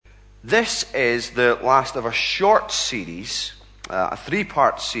This is the last of a short series, a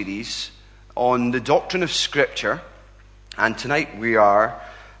three-part series on the doctrine of Scripture. And tonight we are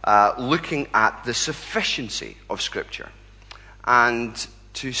looking at the sufficiency of Scripture. And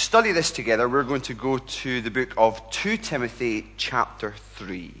to study this together, we're going to go to the book of 2 Timothy chapter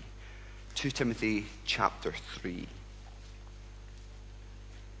 3. 2 Timothy chapter 3.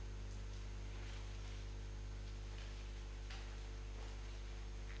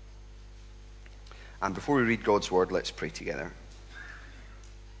 And before we read God's word, let's pray together.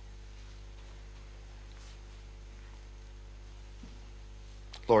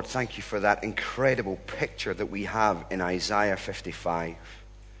 Lord, thank you for that incredible picture that we have in Isaiah 55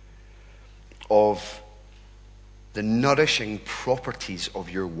 of the nourishing properties of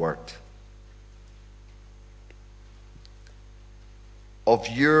your word, of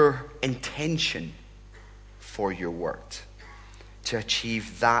your intention for your word, to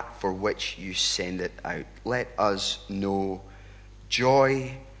achieve that for which you send it out. Let us know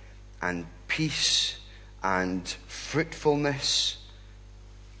joy and peace and fruitfulness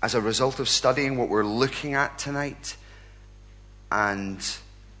as a result of studying what we're looking at tonight. And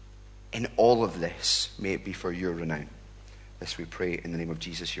in all of this, may it be for your renown. This we pray in the name of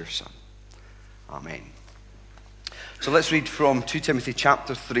Jesus, your Son. Amen. So let's read from 2 Timothy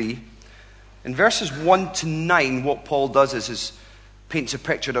chapter 3. In verses 1 to 9, what Paul does is paints a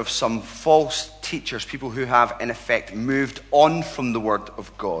picture of some false teachers, people who have, in effect, moved on from the word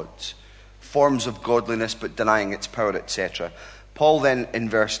of God, forms of godliness but denying its power, etc. Paul then, in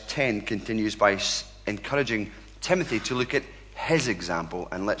verse 10, continues by encouraging Timothy to look at his example,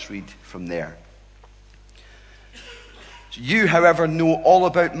 and let's read from there. You, however, know all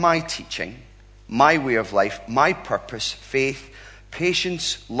about my teaching, my way of life, my purpose, faith,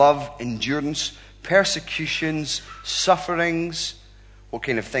 patience, love, endurance, persecutions, sufferings. What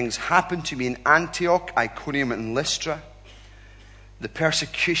kind of things happened to me in Antioch, Iconium, and Lystra? The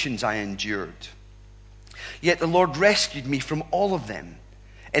persecutions I endured. Yet the Lord rescued me from all of them.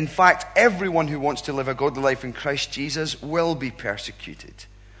 In fact, everyone who wants to live a godly life in Christ Jesus will be persecuted,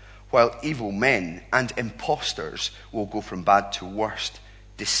 while evil men and impostors will go from bad to worst,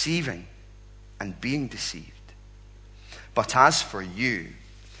 deceiving and being deceived. But as for you,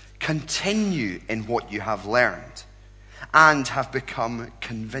 continue in what you have learned and have become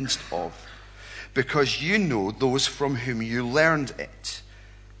convinced of, because you know those from whom you learned it,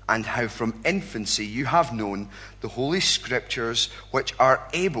 and how from infancy you have known the Holy Scriptures, which are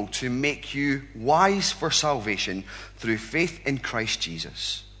able to make you wise for salvation through faith in Christ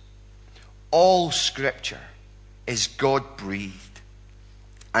Jesus. All Scripture is God-breathed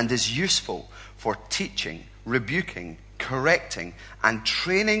and is useful for teaching, rebuking, correcting, and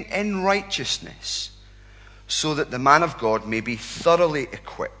training in righteousness, so that the man of God may be thoroughly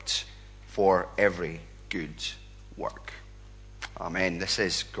equipped for every good work. Amen. This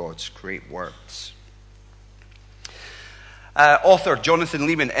is God's great words. Author Jonathan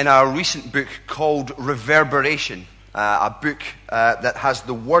Leeman, in a recent book called Reverberation, a book that has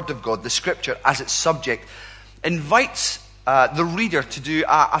the Word of God, the Scripture, as its subject, invites the reader to do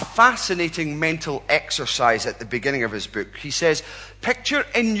a fascinating mental exercise at the beginning of his book. He says, picture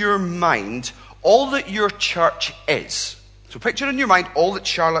in your mind all that your church is. So picture in your mind all that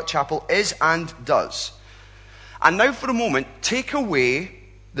Charlotte Chapel is and does. And now for a moment, take away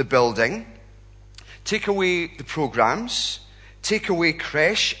the building, take away the programs, take away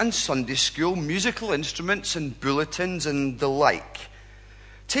creche and Sunday school, musical instruments and bulletins and the like.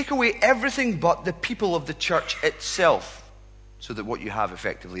 Take away everything but the people of the church itself, so that what you have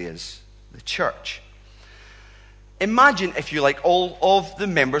effectively is the church. Imagine, if you like, all of the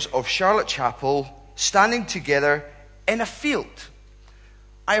members of Charlotte Chapel standing together in a field.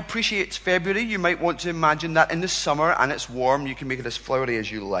 I appreciate it's February. You might want to imagine that in the summer and it's warm. You can make it as flowery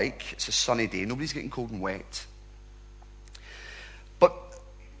as you like. It's a sunny day. Nobody's getting cold and wet. But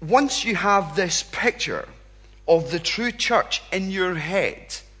once you have this picture of the true church in your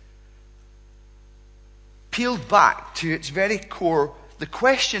head, peeled back to its very core, the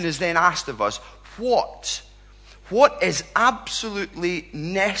question is then asked of us, what is absolutely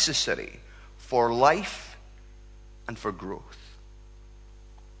necessary for life and for growth?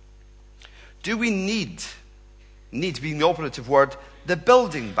 Do we need being the operative word, the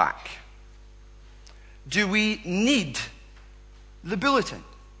building back? Do we need the bulletin?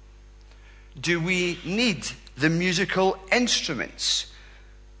 Do we need the musical instruments?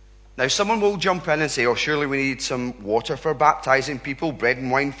 Now, someone will jump in and say, oh, surely we need some water for baptizing people, bread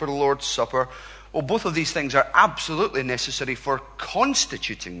and wine for the Lord's Supper. Well, both of these things are absolutely necessary for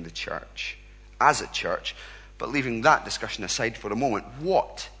constituting the church as a church. But leaving that discussion aside for a moment,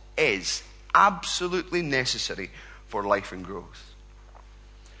 what is absolutely necessary for life and growth.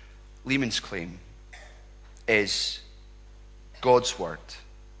 Lehman's claim is God's Word,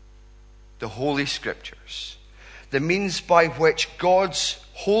 the Holy Scriptures, the means by which God's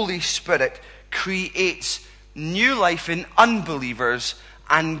Holy Spirit creates new life in unbelievers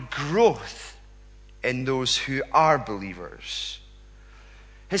and growth in those who are believers.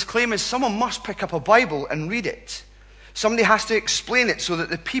 His claim is someone must pick up a Bible and read it. Somebody has to explain it so that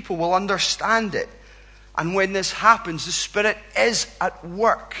the people will understand it. And when this happens, the Spirit is at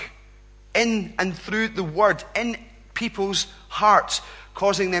work in and through the Word, in people's hearts,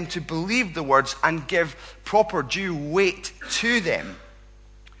 causing them to believe the words and give proper due weight to them.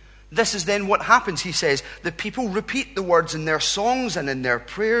 This is then what happens, he says. The people repeat the words in their songs and in their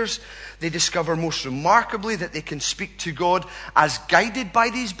prayers. They discover most remarkably that they can speak to God as guided by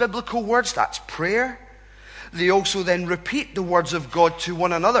these biblical words. That's prayer. They also then repeat the words of God to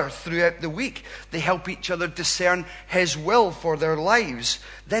one another throughout the week. They help each other discern His will for their lives.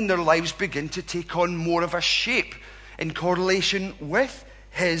 Then their lives begin to take on more of a shape in correlation with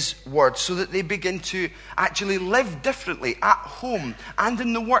His word, so that they begin to actually live differently at home and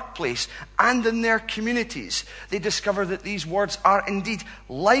in the workplace and in their communities. They discover that these words are indeed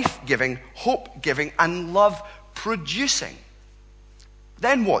life-giving, hope-giving, and love-producing.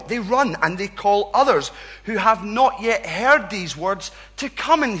 Then what? They run and they call others who have not yet heard these words to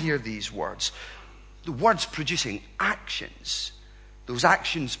come and hear these words. The words producing actions. Those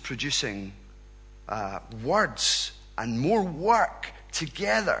actions producing words and more work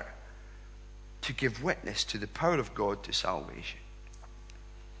together to give witness to the power of God to salvation.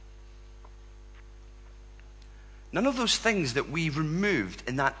 None of those things that we removed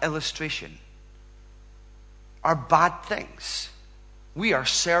in that illustration are bad things. We are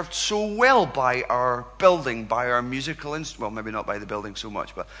served so well by our building, by our musical instruments. Well, maybe not by the building so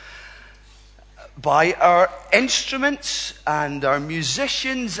much, but by our instruments and our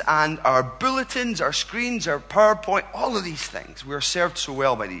musicians and our bulletins, our screens, our PowerPoint, all of these things. We are served so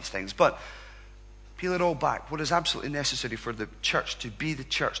well by these things. But peel it all back. What is absolutely necessary for the church to be the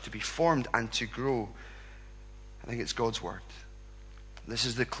church, to be formed and to grow? I think it's God's Word. This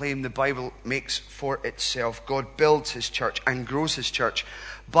is the claim the Bible makes for itself. God builds His church and grows His church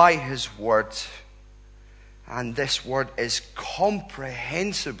by His Word. And this Word is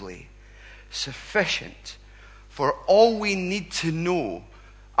comprehensively sufficient for all we need to know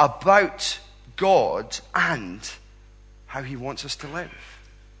about God and how He wants us to live.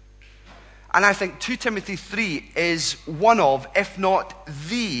 And I think 2 Timothy 3 is one of, if not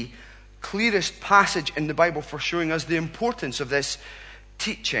the clearest passage in the Bible for showing us the importance of this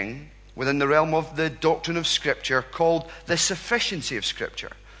teaching within the realm of the doctrine of Scripture, called the sufficiency of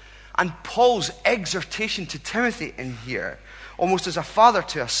Scripture. And Paul's exhortation to Timothy in here, almost as a father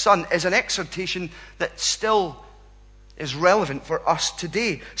to a son, is an exhortation that still is relevant for us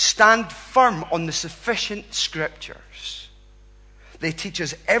today. Stand firm on the sufficient Scriptures. They teach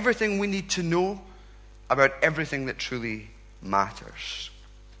us everything we need to know about everything that truly matters.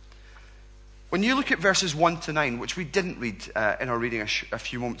 When you look at verses 1 to 9, which we didn't read in our reading a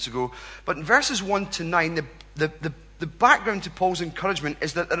few moments ago, but in verses 1 to 9, the background to Paul's encouragement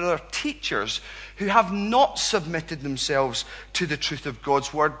is that there are teachers who have not submitted themselves to the truth of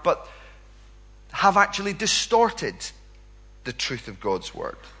God's Word, but have actually distorted the truth of God's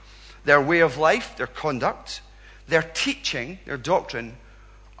Word. Their way of life, their conduct, their teaching, their doctrine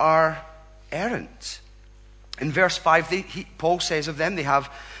are errant. In verse 5, Paul says of them, they have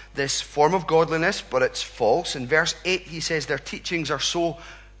this form of godliness, but it's false. In verse 8, he says their teachings are so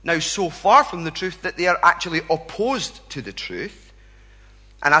far from the truth that they are actually opposed to the truth.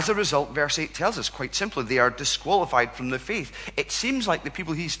 And as a result, verse 8 tells us quite simply, they are disqualified from the faith. It seems like the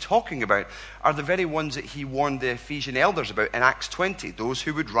people he's talking about are the very ones that he warned the Ephesian elders about in Acts 20, those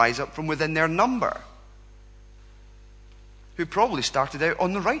who would rise up from within their number, who probably started out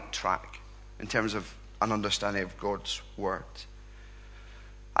on the right track in terms of an understanding of God's Word.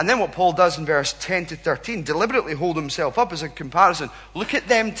 And then what Paul does in verse 10 to 13, deliberately hold himself up as a comparison. Look at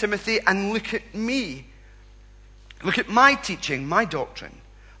them, Timothy, and look at me. Look at my teaching, my doctrine,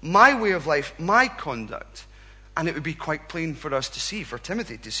 my way of life, my conduct. And it would be quite plain for us to see, for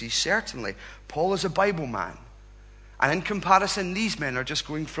Timothy to see, certainly. Paul is a Bible man. And in comparison, these men are just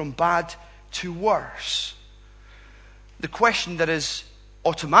going from bad to worse. The question that is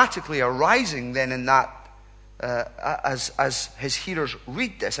automatically arising then in that, as his hearers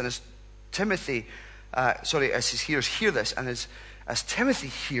read this, and as his hearers hear this, and as Timothy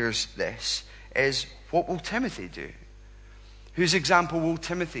hears this, is what will Timothy do? Whose example will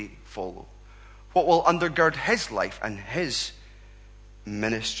Timothy follow? What will undergird his life and his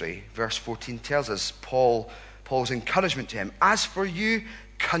ministry. Verse 14 tells us Paul's encouragement to him. As for you,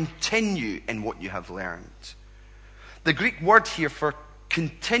 continue in what you have learned. The Greek word here for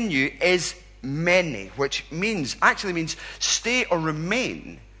continue is mene, which actually means stay or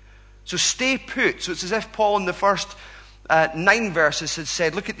remain. So stay put. So it's as if Paul in the first 9 verses had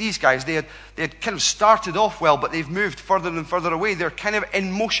said, look at these guys. They had kind of started off well, but they've moved further and further away. They're kind of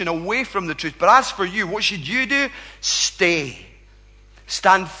in motion away from the truth. But as for you, what should you do? Stay.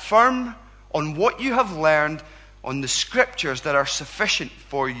 Stand firm on what you have learned, on the scriptures that are sufficient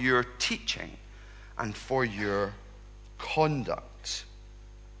for your teaching and for your conduct.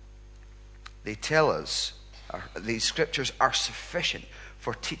 They tell us these scriptures are sufficient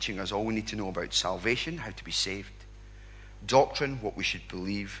for teaching us all we need to know about salvation, how to be saved, doctrine, what we should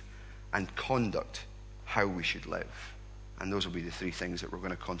believe, and conduct, how we should live. And those will be the 3 things that we're going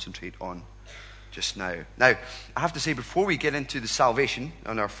to concentrate on just now. Now, I have to say, before we get into the salvation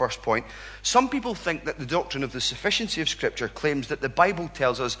on our first point, some people think that the doctrine of the sufficiency of Scripture claims that the Bible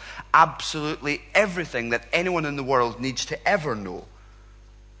tells us absolutely everything that anyone in the world needs to ever know.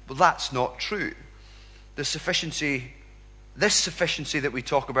 But that's not true. This sufficiency that we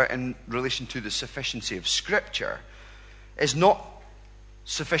talk about in relation to the sufficiency of Scripture is not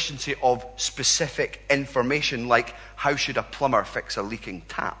sufficiency of specific information like how should a plumber fix a leaking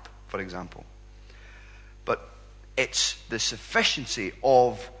tap, for example. But it's the sufficiency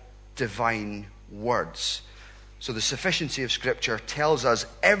of divine words. So the sufficiency of Scripture tells us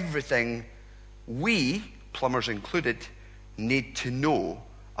everything we, plumbers included, need to know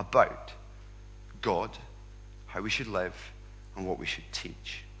about God, how we should live, and what we should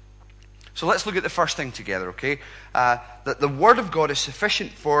teach. So let's look at the first thing together, okay? That the Word of God is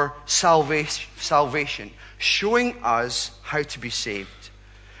sufficient for salvation, showing us how to be saved.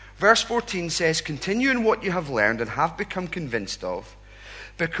 Verse 14 says, continue in what you have learned and have become convinced of,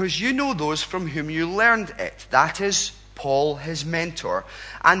 because you know those from whom you learned it. That is Paul, his mentor,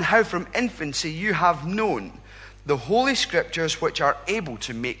 and how from infancy you have known the Holy Scriptures, which are able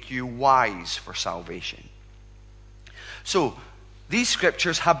to make you wise for salvation. So, these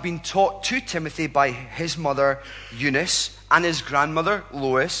scriptures have been taught to Timothy by his mother Eunice and his grandmother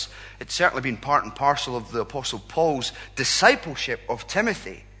Lois. It's certainly been part and parcel of the Apostle Paul's discipleship of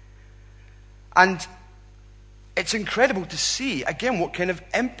Timothy. And it's incredible to see, again, what kind of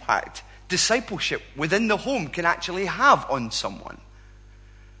impact discipleship within the home can actually have on someone.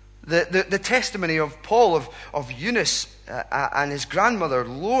 The testimony of Paul, of Eunice and his grandmother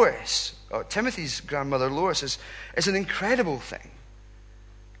Lois, or Timothy's grandmother Lois, is an incredible thing.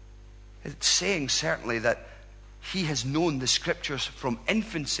 It's saying certainly that he has known the scriptures from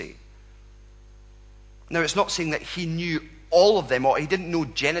infancy. Now, it's not saying that he knew all of them, or he didn't know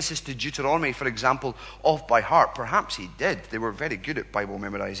Genesis to Deuteronomy, for example, off by heart. Perhaps he did. They were very good at Bible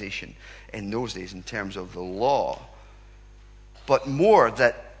memorization in those days in terms of the law. But more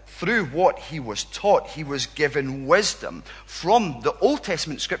that through what he was taught, he was given wisdom from the Old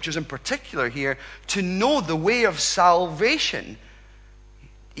Testament scriptures in particular here to know the way of salvation,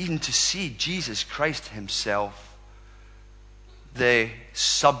 even to see Jesus Christ himself, the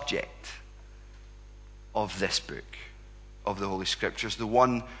subject of this book of the Holy Scriptures, the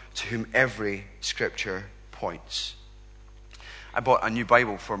one to whom every scripture points. I bought a new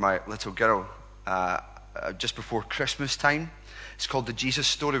Bible for my little girl just before Christmas time. It's called the Jesus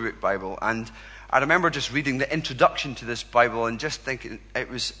Storybook Bible, and I remember just reading the introduction to this Bible and just thinking it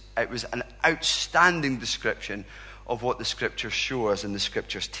was an outstanding description of what the scriptures show us and the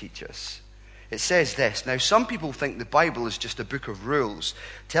scriptures teach us. It says this: now some people think the Bible is just a book of rules,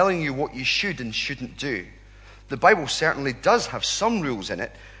 telling you what you should and shouldn't do. The Bible certainly does have some rules in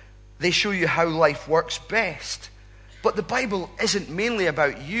it. They show you how life works best. But the Bible isn't mainly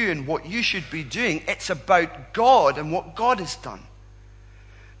about you and what you should be doing. It's about God and what God has done.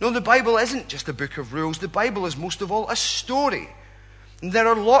 No, the Bible isn't just a book of rules. The Bible is most of all a story. And there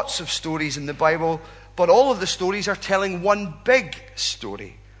are lots of stories in the Bible, but all of the stories are telling one big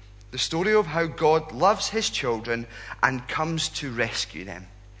story. The story of how God loves his children and comes to rescue them.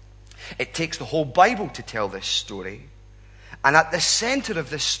 It takes the whole Bible to tell this story. And at the center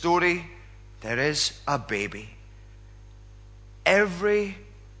of this story, there is a baby. Every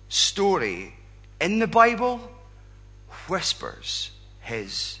story in the Bible whispers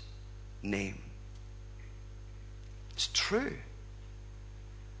his name. It's true.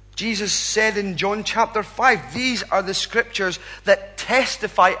 Jesus said in John chapter 5, these are the scriptures that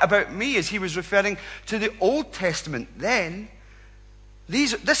testify about me, as he was referring to the Old Testament then.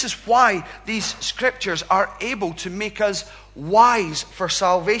 This is why these scriptures are able to make us wise for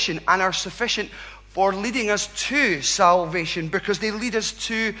salvation and are sufficient for leading us to salvation, because they lead us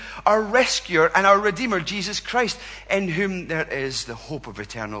to our rescuer and our Redeemer, Jesus Christ, in whom there is the hope of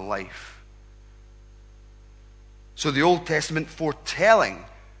eternal life. So the Old Testament foretelling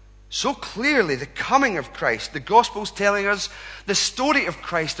so clearly the coming of Christ. The Gospels telling us the story of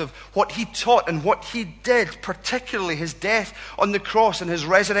Christ, of what he taught and what he did, particularly his death on the cross and his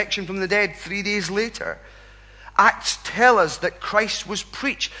resurrection from the dead 3 days later. Acts tell us that Christ was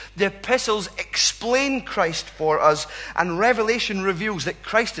preached. The epistles explain Christ for us, and Revelation reveals that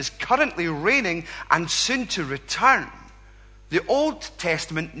Christ is currently reigning and soon to return. The Old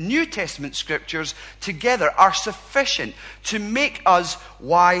Testament, New Testament scriptures together are sufficient to make us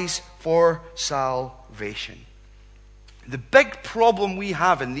wise for salvation. The big problem we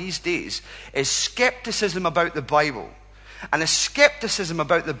have in these days is skepticism about the Bible. And a skepticism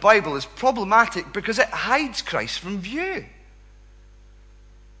about the Bible is problematic because it hides Christ from view.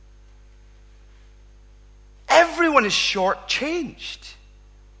 Everyone is shortchanged.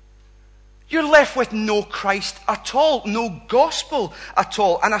 You're left with no Christ at all, no gospel at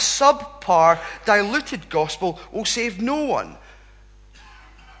all, and a subpar, diluted gospel will save no one.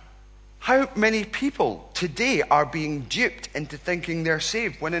 How many people today are being duped into thinking they're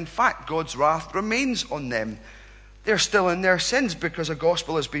saved when in fact God's wrath remains on them? They're still in their sins because a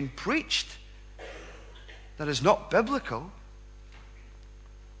gospel has been preached that is not biblical.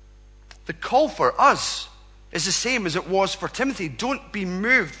 The call for us is the same as it was for Timothy. Don't be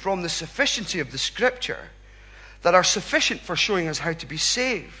moved from the sufficiency of the Scripture that are sufficient for showing us how to be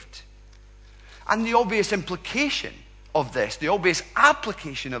saved. And the obvious implication of this, the obvious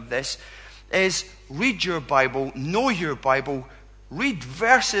application of this is read your Bible, know your Bible, read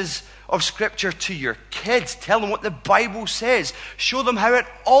verses of Scripture to your kids. Tell them what the Bible says. Show them how it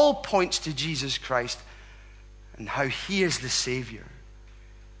all points to Jesus Christ and how he is the Savior.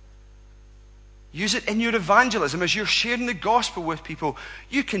 Use it in your evangelism as you're sharing the gospel with people.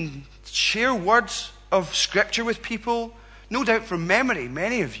 You can share words of Scripture with people, no doubt from memory,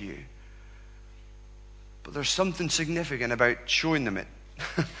 many of you. But there's something significant about showing them it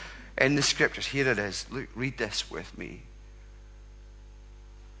in the Scriptures. Here it is. Look, read this with me.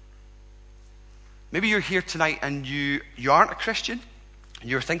 Maybe you're here tonight and you aren't a Christian.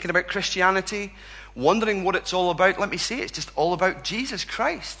 You're thinking about Christianity, wondering what it's all about. Let me say it's just all about Jesus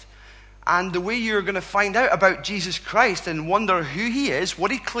Christ. And the way you're going to find out about Jesus Christ and wonder who he is, what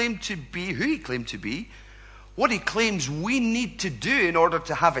he claimed to be, who he claimed to be, what he claims we need to do in order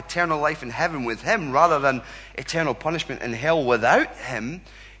to have eternal life in heaven with him rather than eternal punishment in hell without him,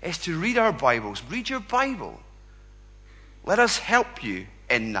 is to read our Bibles. Read your Bible. Let us help you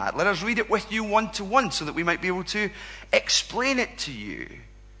in that. Let us read it with you one-to-one so that we might be able to explain it to you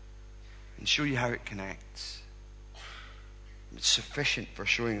and show you how it connects. It's sufficient for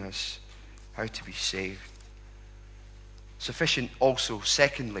showing us how to be saved. Sufficient also,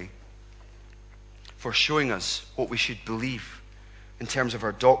 secondly, for showing us what we should believe in terms of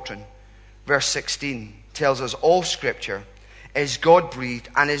our doctrine. Verse 16 tells us all Scripture is God-breathed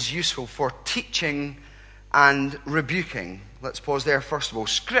and is useful for teaching and rebuking. Let's pause there first of all.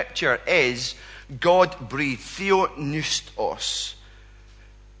 Scripture is God-breathed, theopneustos.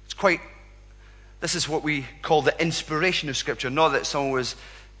 This is what we call the inspiration of Scripture. Not that someone was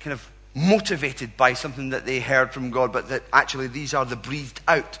kind of motivated by something that they heard from God, but that actually these are the breathed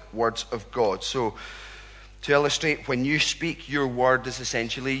out words of God. So, to illustrate, when you speak, your word is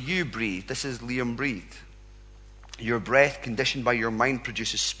essentially you breathe. This is Liam breathed. Your breath, conditioned by your mind,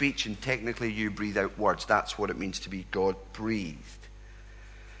 produces speech, and technically you breathe out words. That's what it means to be God-breathed.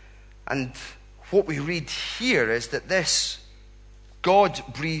 And what we read here is that this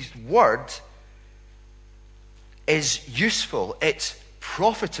God-breathed word is useful, it's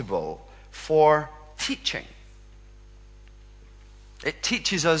profitable for teaching. It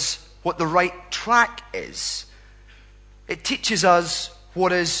teaches us what the right track is. It teaches us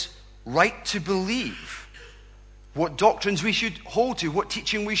what is right to believe, what doctrines we should hold to, what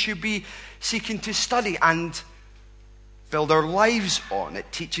teaching we should be seeking to study and build our lives on.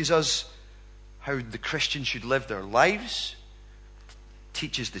 It teaches us how the Christian should live their lives. It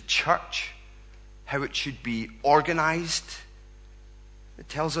teaches the church how it should be organized. It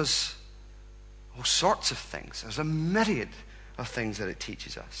tells us all sorts of things. There's a myriad of things that it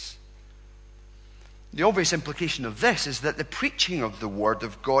teaches us. The obvious implication of this is that the preaching of the Word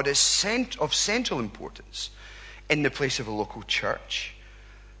of God is of central importance in the place of a local church.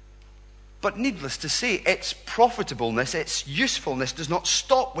 But needless to say, its profitableness, its usefulness does not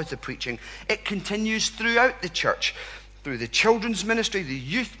stop with the preaching. It continues throughout the church, through the children's ministry, the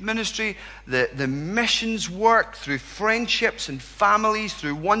youth ministry, the missions work, through friendships and families,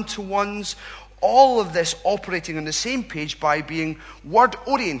 through one-to-ones. all of this operating on the same page by being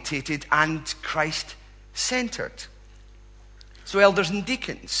word-orientated and Christ-centered. So elders and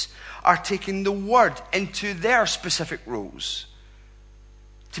deacons are taking the word into their specific roles,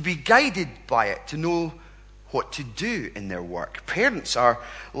 to be guided by it, to know what to do in their work. Parents are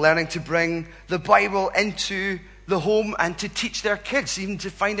learning to bring the Bible into the home and to teach their kids, even to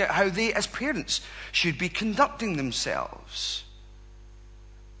find out how they, as parents, should be conducting themselves.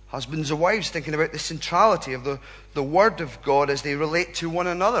 Husbands and wives thinking about the centrality of the Word of God as they relate to one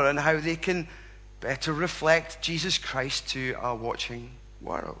another and how they can better reflect Jesus Christ to a watching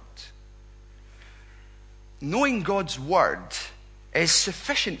world. Knowing God's Word is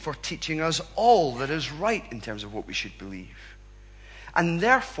sufficient for teaching us all that is right in terms of what we should believe, and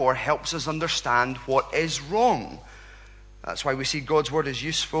therefore helps us understand what is wrong. That's why we see God's Word as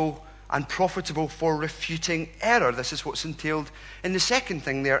useful and profitable for refuting error. This is what's entailed in the second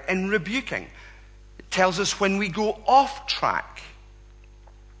thing there, in rebuking. It tells us when we go off track.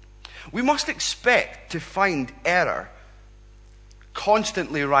 We must expect to find error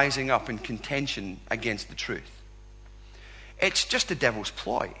constantly rising up in contention against the truth. It's just the devil's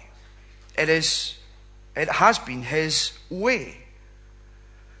ploy. It has been his way.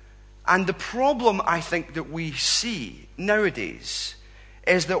 And the problem, I think, that we see nowadays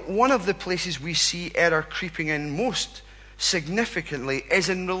is that one of the places we see error creeping in most significantly is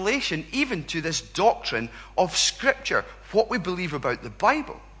in relation even to this doctrine of Scripture, what we believe about the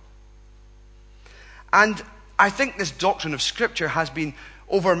Bible. And I think this doctrine of Scripture has been,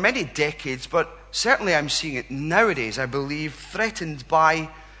 over many decades, but certainly I'm seeing it nowadays, I believe, threatened by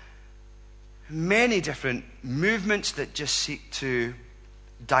many different movements that just seek to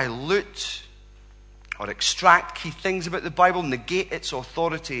dilute or extract key things about the Bible, negate its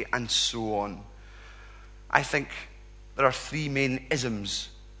authority, and so on. I think there are three main isms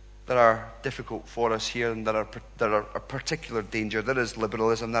that are difficult for us here and that are a particular danger. There is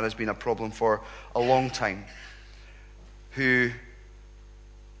liberalism, that has been a problem for a long time, who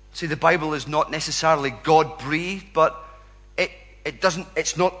say the Bible is not necessarily God-breathed, but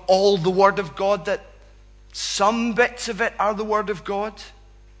it's not all the Word of God, that some bits of it are the Word of God.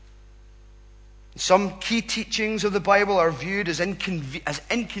 Some key teachings of the Bible are viewed as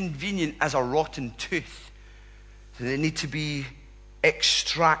inconvenient as a rotten tooth. They need to be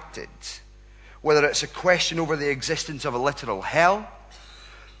extracted. Whether it's a question over the existence of a literal hell,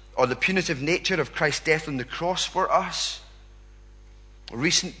 or the punitive nature of Christ's death on the cross for us,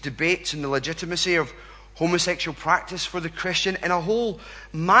 recent debates on the legitimacy of homosexual practice for the Christian, and a whole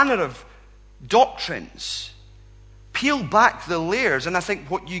manner of doctrines. Peel back the layers, and I think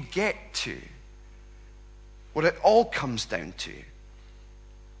what you get to, what it all comes down to,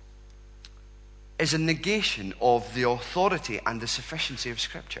 is a negation of the authority and the sufficiency of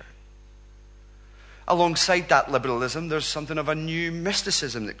Scripture. Alongside that liberalism, there's something of a new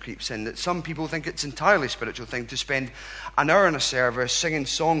mysticism that creeps in, that some people think it's entirely spiritual thing to spend an hour in a service singing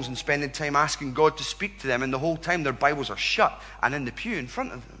songs and spending time asking God to speak to them, and the whole time their Bibles are shut and in the pew in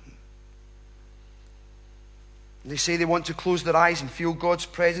front of them. They say they want to close their eyes and feel God's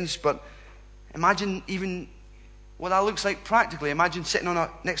presence, but imagine even what that looks like practically. Imagine sitting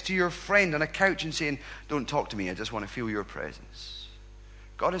next to your friend on a couch and saying, "Don't talk to me, I just want to feel your presence."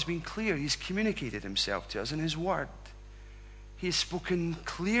 God has been clear. He's communicated himself to us in his word. He has spoken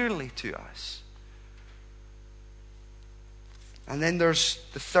clearly to us. And then there's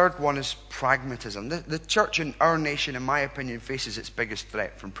the third one, is pragmatism. The church in our nation, in my opinion, faces its biggest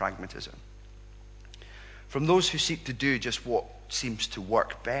threat from pragmatism. From those who seek to do just what seems to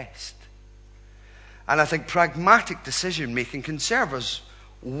work best. And I think pragmatic decision-making can serve us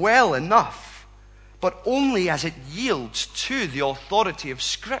well enough, but only as it yields to the authority of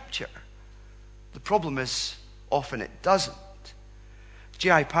Scripture. The problem is, often it doesn't.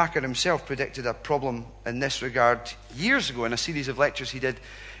 J.I. Packer himself predicted a problem in this regard years ago in a series of lectures he did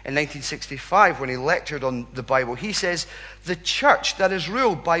in 1965 when he lectured on the Bible. He says, "The church that is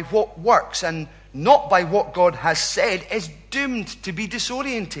ruled by what works and not by what God has said is doomed to be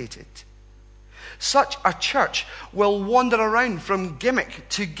disorientated. Such a church will wander around from gimmick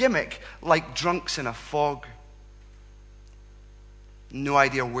to gimmick like drunks in a fog. No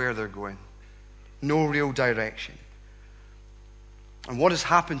idea where they're going. No real direction. And what has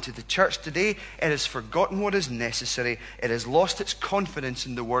happened to the church today? It has forgotten what is necessary. It has lost its confidence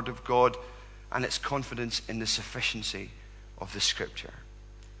in the Word of God and its confidence in the sufficiency of the Scripture."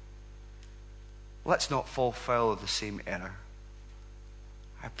 Let's not fall foul of the same error.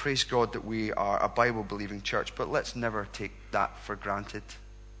 I praise God that we are a Bible-believing church, but let's never take that for granted.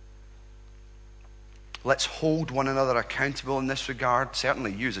 Let's hold one another accountable in this regard.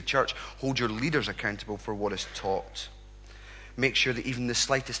 Certainly you as a church, hold your leaders accountable for what is taught. Make sure that even the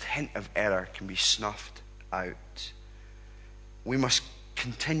slightest hint of error can be snuffed out. We must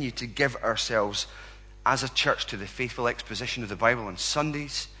continue to give ourselves as a church to the faithful exposition of the Bible on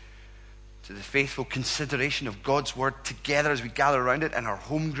Sundays, to the faithful consideration of God's Word together as we gather around it in our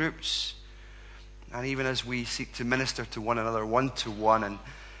home groups, and even as we seek to minister to one another one-to-one and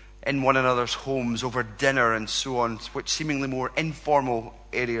in one another's homes over dinner and so on, which seemingly more informal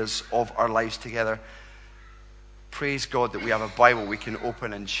areas of our lives together. Praise God that we have a Bible we can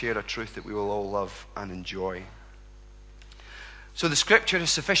open and share a truth that we will all love and enjoy. So the Scripture is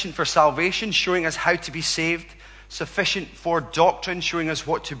sufficient for salvation, showing us how to be saved. Sufficient for doctrine, showing us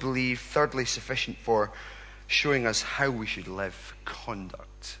what to believe. Thirdly, sufficient for showing us how we should live,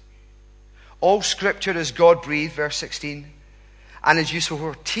 conduct. All Scripture is God-breathed, verse 16, and is useful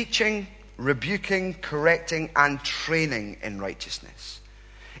for teaching, rebuking, correcting, and training in righteousness.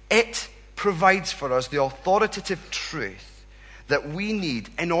 It provides for us the authoritative truth that we need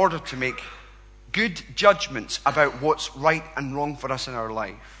in order to make good judgments about what's right and wrong for us in our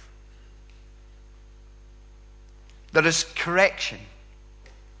life. There is correction.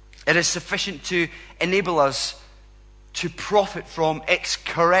 It is sufficient to enable us to profit from its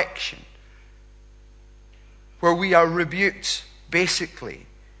correction, where we are rebuked basically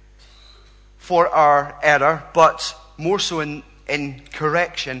for our error, but more so in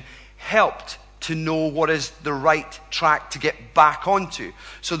correction, helped to know what is the right track to get back onto.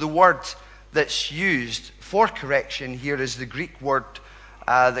 So the word that's used for correction here is the Greek word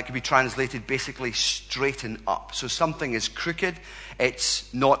that can be translated basically straighten up. So something is crooked,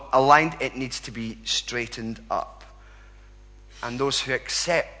 it's not aligned, it needs to be straightened up. And those who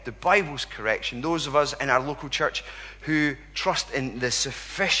accept the Bible's correction, those of us in our local church who trust in the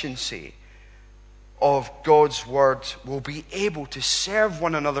sufficiency of God's word, will be able to serve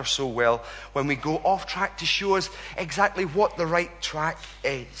one another so well when we go off track, to show us exactly what the right track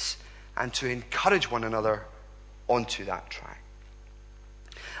is and to encourage one another onto that track.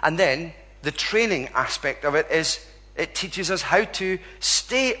 And then the training aspect of it is it teaches us how to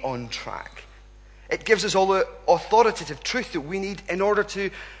stay on track. It gives us all the authoritative truth that we need in order to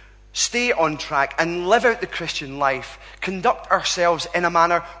stay on track and live out the Christian life, conduct ourselves in a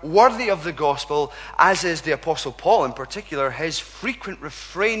manner worthy of the gospel, as is the Apostle Paul in particular, his frequent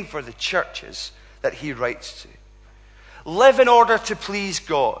refrain for the churches that he writes to. Live in order to please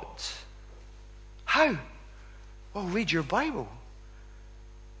God. How? Well, read your Bible.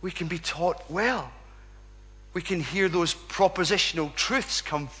 We can be taught well. We can hear those propositional truths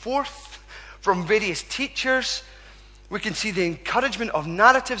come forth from various teachers. We can see the encouragement of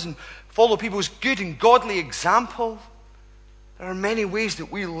narratives and follow people's good and godly example. There are many ways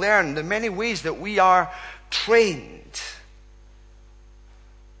that we learn, there are many ways that we are trained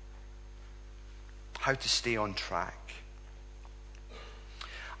how to stay on track.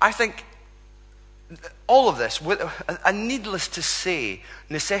 I think all of this, and needless to say,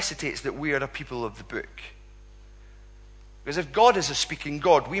 necessitates that we are a people of the book. Because if God is a speaking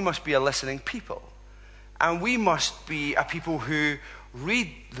God, we must be a listening people. And we must be a people who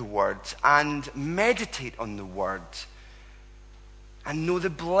read the Word and meditate on the Word and know the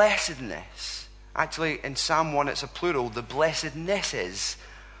blessedness. Actually, in Psalm 1, it's a plural, the blessednesses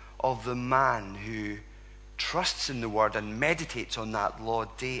of the man who trusts in the Word and meditates on that law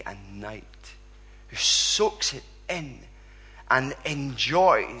day and night, who soaks it in and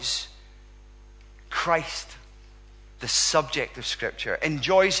enjoys Christ, the subject of Scripture,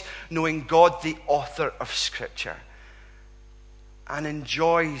 enjoys knowing God, the author of Scripture, and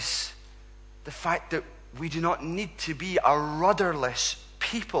enjoys the fact that we do not need to be a rudderless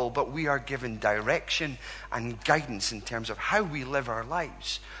people, but we are given direction and guidance in terms of how we live our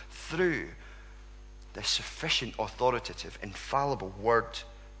lives through the sufficient, authoritative, infallible Word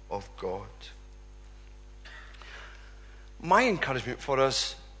of God. My encouragement for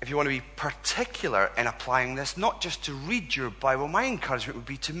us, if you want to be particular in applying this, not just to read your Bible, my encouragement would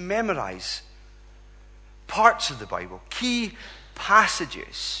be to memorize parts of the Bible, key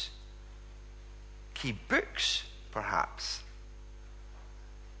passages, key books, perhaps.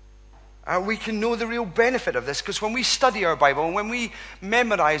 We can know the real benefit of this, because when we study our Bible, and when we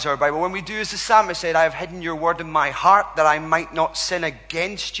memorize our Bible, when we do as the psalmist said, I have hidden your word in my heart that I might not sin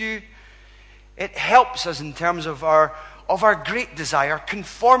against you, it helps us in terms of our great desire,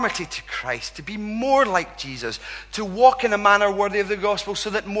 conformity to Christ, to be more like Jesus, to walk in a manner worthy of the gospel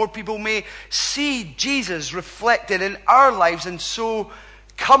so that more people may see Jesus reflected in our lives and so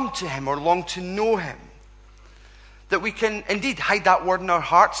come to him or long to know him. That we can indeed hide that word in our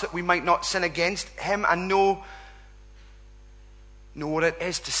hearts, that we might not sin against him, and know what it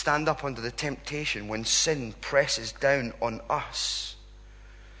is to stand up under the temptation when sin presses down on us.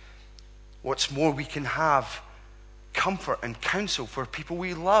 What's more, we can have comfort and counsel for people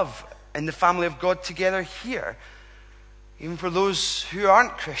we love in the family of God together here. Even for those who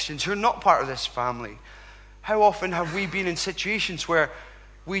aren't Christians, who are not part of this family. How often have we been in situations where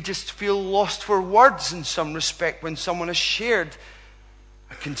we just feel lost for words in some respect when someone has shared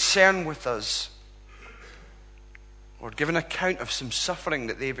a concern with us or given account of some suffering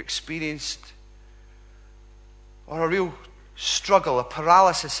that they've experienced, or a real struggle, a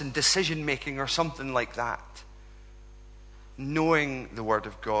paralysis in decision making or something like that. Knowing the Word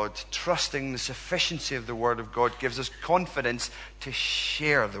of God, trusting the sufficiency of the Word of God gives us confidence to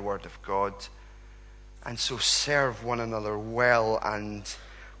share the Word of God and so serve one another well and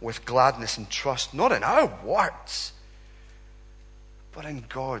with gladness and trust, not in our words, but in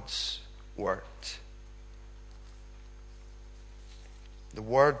God's Word. The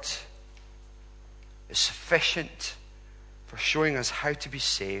Word is sufficient for showing us how to be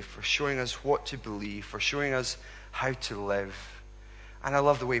saved, for showing us what to believe, for showing us how to live. And I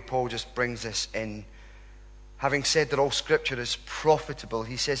love the way Paul just brings this in. Having said that all Scripture is profitable,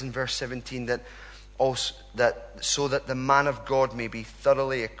 he says in verse 17 so that the man of God may be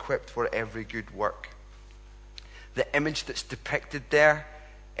thoroughly equipped for every good work. The image that's depicted there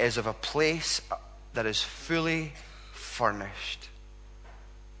is of a place that is fully furnished.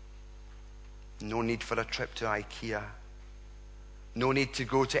 No need for a trip to IKEA. No need to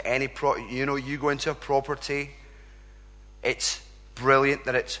go to any you go into a property. It's brilliant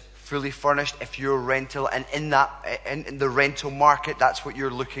that it's fully furnished. If you're rental, and in the rental market, that's what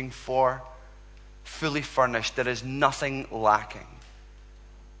you're looking for. Fully furnished. There is nothing lacking.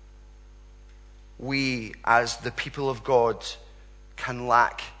 We, as the people of God, can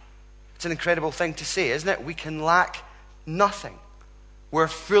lack. It's an incredible thing to say, isn't it? We can lack nothing. We're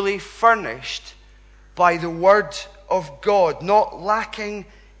fully furnished by the Word of God, not lacking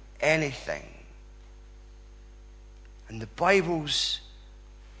anything. And the Bible's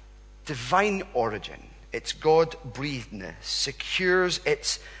divine origin, its God-breathedness, secures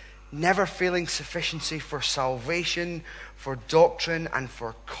its never-failing sufficiency for salvation, for doctrine, and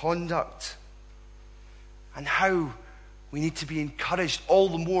for conduct. And how we need to be encouraged all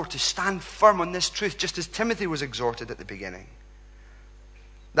the more to stand firm on this truth, just as Timothy was exhorted at the beginning.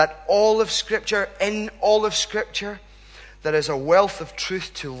 That all of Scripture, in all of Scripture, there is a wealth of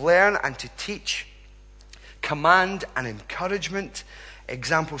truth to learn and to teach, command and encouragement,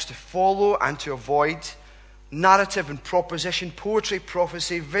 examples to follow and to avoid, narrative and proposition, poetry,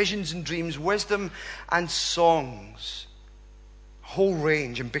 prophecy, visions and dreams, wisdom and songs. A whole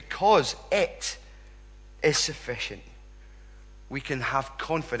range. And because it is sufficient, we can have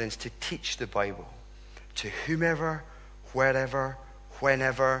confidence to teach the Bible to whomever, wherever,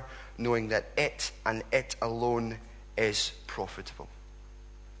 whenever, knowing that it and it alone is profitable.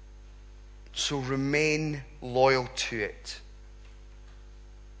 So remain loyal to it.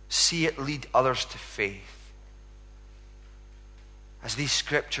 See it lead others to faith. As these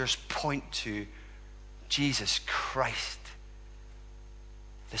Scriptures point to Jesus Christ,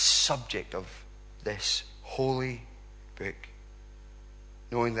 the subject of this holy book,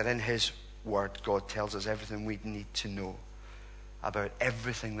 knowing that in His Word God tells us everything we need to know about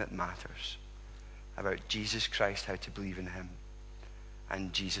everything that matters, about Jesus Christ, how to believe in Him,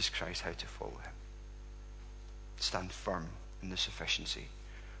 and Jesus Christ, how to follow Him. Stand firm in the sufficiency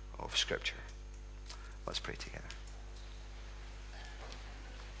of Scripture. Let's pray together.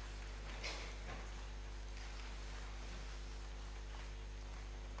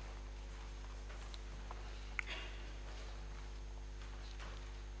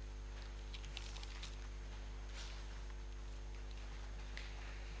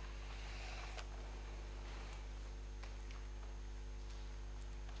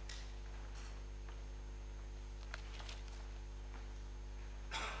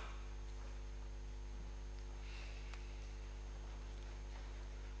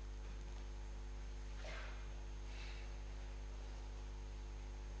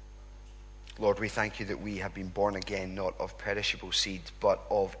 Lord, we thank you that we have been born again, not of perishable seed, but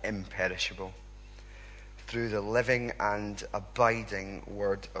of imperishable, through the living and abiding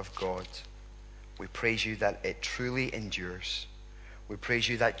Word of God. We praise you that it truly endures. We praise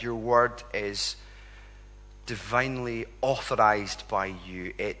you that your Word is divinely authorized by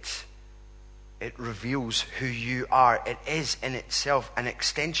you. It reveals who you are. It is in itself an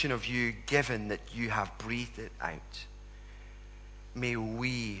extension of you, given that you have breathed it out. May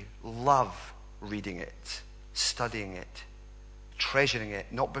we love reading it. studying it, treasuring it,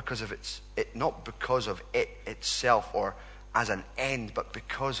 not because of it itself or as an end, but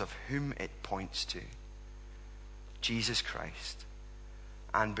because of whom it points to, Jesus Christ,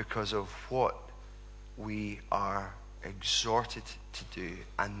 and because of what we are exhorted to do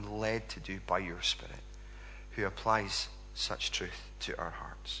and led to do by your Spirit, who applies such truth to our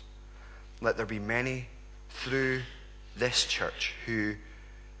hearts. Let there be many through this church who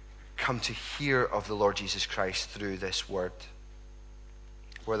come to hear of the Lord Jesus Christ through this word,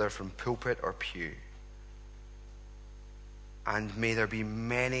 whether from pulpit or pew. And may there be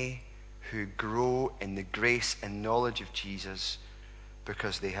many who grow in the grace and knowledge of Jesus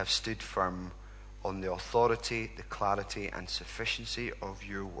because they have stood firm on the authority, the clarity, and sufficiency of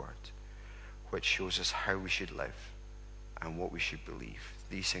your word, which shows us how we should live and what we should believe.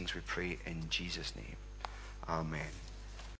 These things we pray in Jesus' name. Amen.